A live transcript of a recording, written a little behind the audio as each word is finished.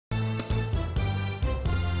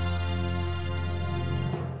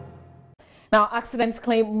Now, accidents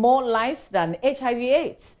claim more lives than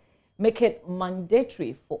HIV/AIDS. Make it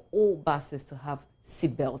mandatory for all buses to have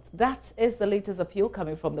seatbelts. That is the latest appeal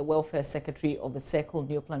coming from the Welfare Secretary of the Circle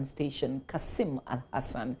Neoplan Station, Kasim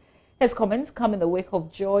Al-Hassan. His comments come in the wake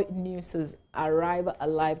of JoyNews' Arrive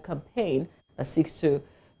Alive campaign that seeks to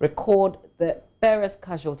record the barest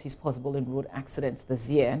casualties possible in road accidents this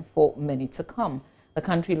year and for many to come. The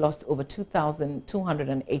country lost over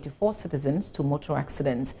 2,284 citizens to motor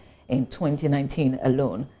accidents in 2019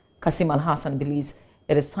 alone. Kasim Al-Hassan believes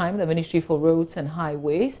it is time the Ministry for Roads and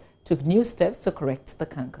Highways took new steps to correct the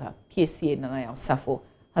canker. PSA Nanaya Safo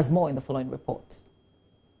has more in the following report.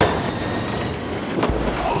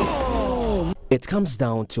 It comes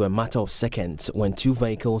down to a matter of seconds when two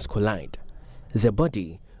vehicles collide. The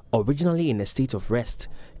body, originally in a state of rest,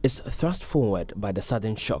 is thrust forward by the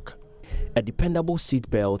sudden shock. A dependable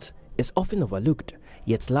seatbelt is often overlooked,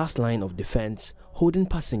 yet last line of defense, holding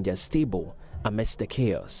passengers stable amidst the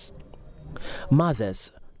chaos.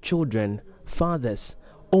 Mothers, children, fathers,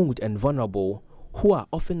 old and vulnerable, who are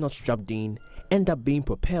often not strapped in, end up being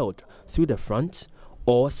propelled through the front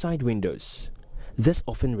or side windows. This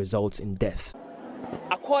often results in death.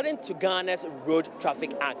 According to Ghana's Road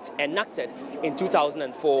Traffic Act, enacted in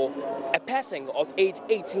 2004, a person of age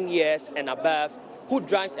 18 years and above who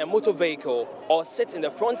drives a motor vehicle or sits in the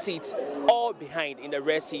front seat or behind in the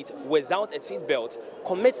rear seat without a seatbelt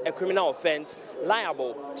commits a criminal offense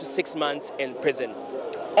liable to 6 months in prison.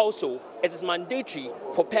 Also, it is mandatory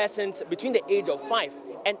for persons between the age of 5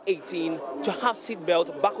 and 18 to have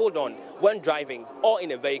seatbelt buckled on when driving or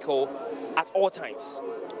in a vehicle at all times.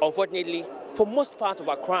 Unfortunately, for most parts of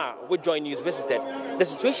Accra, which JoyNews visited, the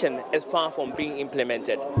situation is far from being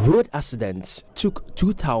implemented. Road accidents took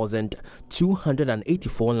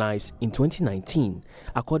 2,284 lives in 2019,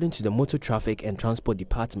 according to the Motor Traffic and Transport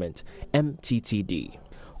Department, MTTD.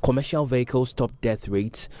 Commercial vehicles topped death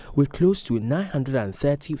rates with close to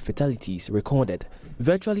 930 fatalities recorded.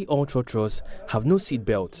 Virtually all trotros have no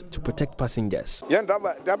seatbelt to protect passengers.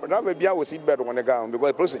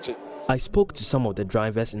 I spoke to some of the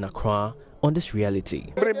drivers in Accra on this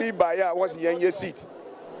reality. 4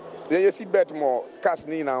 years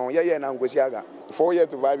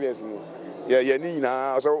to 5 years. So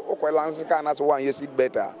lance can as 1 year seat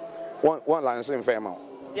better. One lance in Fema.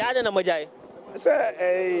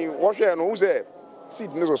 Say, what no say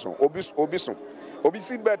seat no so obi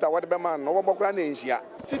seat better what the man no bokra na enhia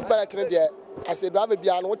seat belt in there as a driver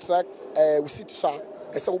bia no track we sit far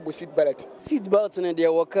as a seat belt in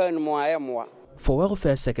there work no more. For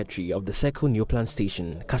Welfare Secretary of the Circle Neoplan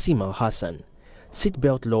Station, Kasim Al-Hassan,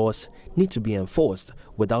 seatbelt laws need to be enforced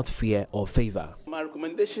without fear or favor. My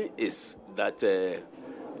recommendation is that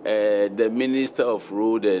the Minister of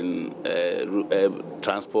Road and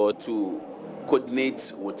Transport to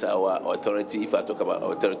coordinate with our authority. If I talk about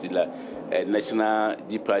authority, like National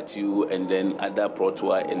DPRTU and then other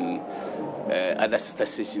Protoa and other sister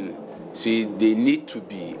stations, so they need to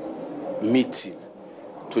be meeting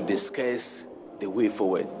to discuss the way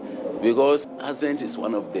forward, because accident is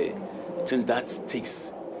one of the things that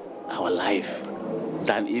takes our life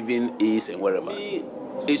than even is and wherever.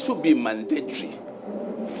 It should be mandatory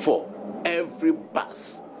for every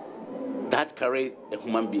bus that carry a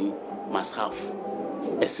human being must have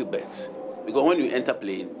a seatbelt, because when you enter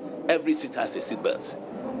plane, every seat has a seatbelt.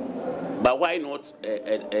 But why not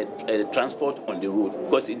a transport on the road?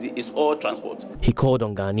 Because it's all transport. He called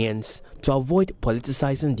on Ghanaians to avoid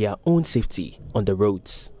politicizing their own safety on the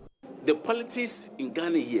roads. The politics in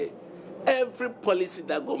Ghana here, every policy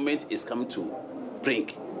that government is coming to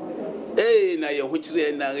bring.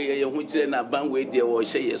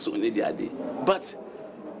 But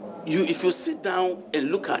if you sit down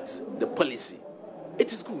and look at the policy,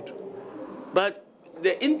 it is good. But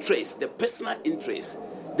the interest, the personal interest,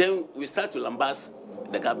 then we start to lambast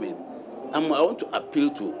the government. And I want to appeal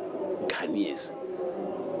to Ghanaians.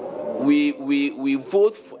 We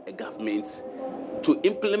vote for a government to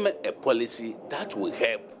implement a policy that will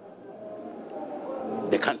help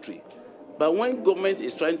the country. But when government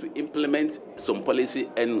is trying to implement some policy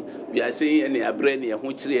and we are saying,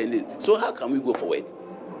 so how can we go forward?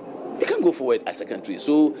 We can go forward as a country.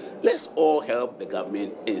 So let's all help the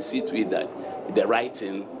government and see to it that the right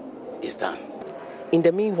thing is done. In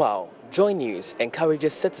the meanwhile, JoyNews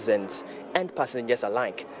encourages citizens and passengers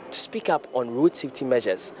alike to speak up on road safety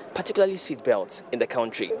measures, particularly seatbelts in the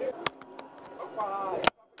country.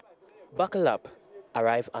 Buckle up,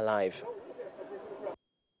 arrive alive.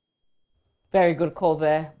 Very good call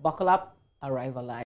there. Buckle up, arrive alive.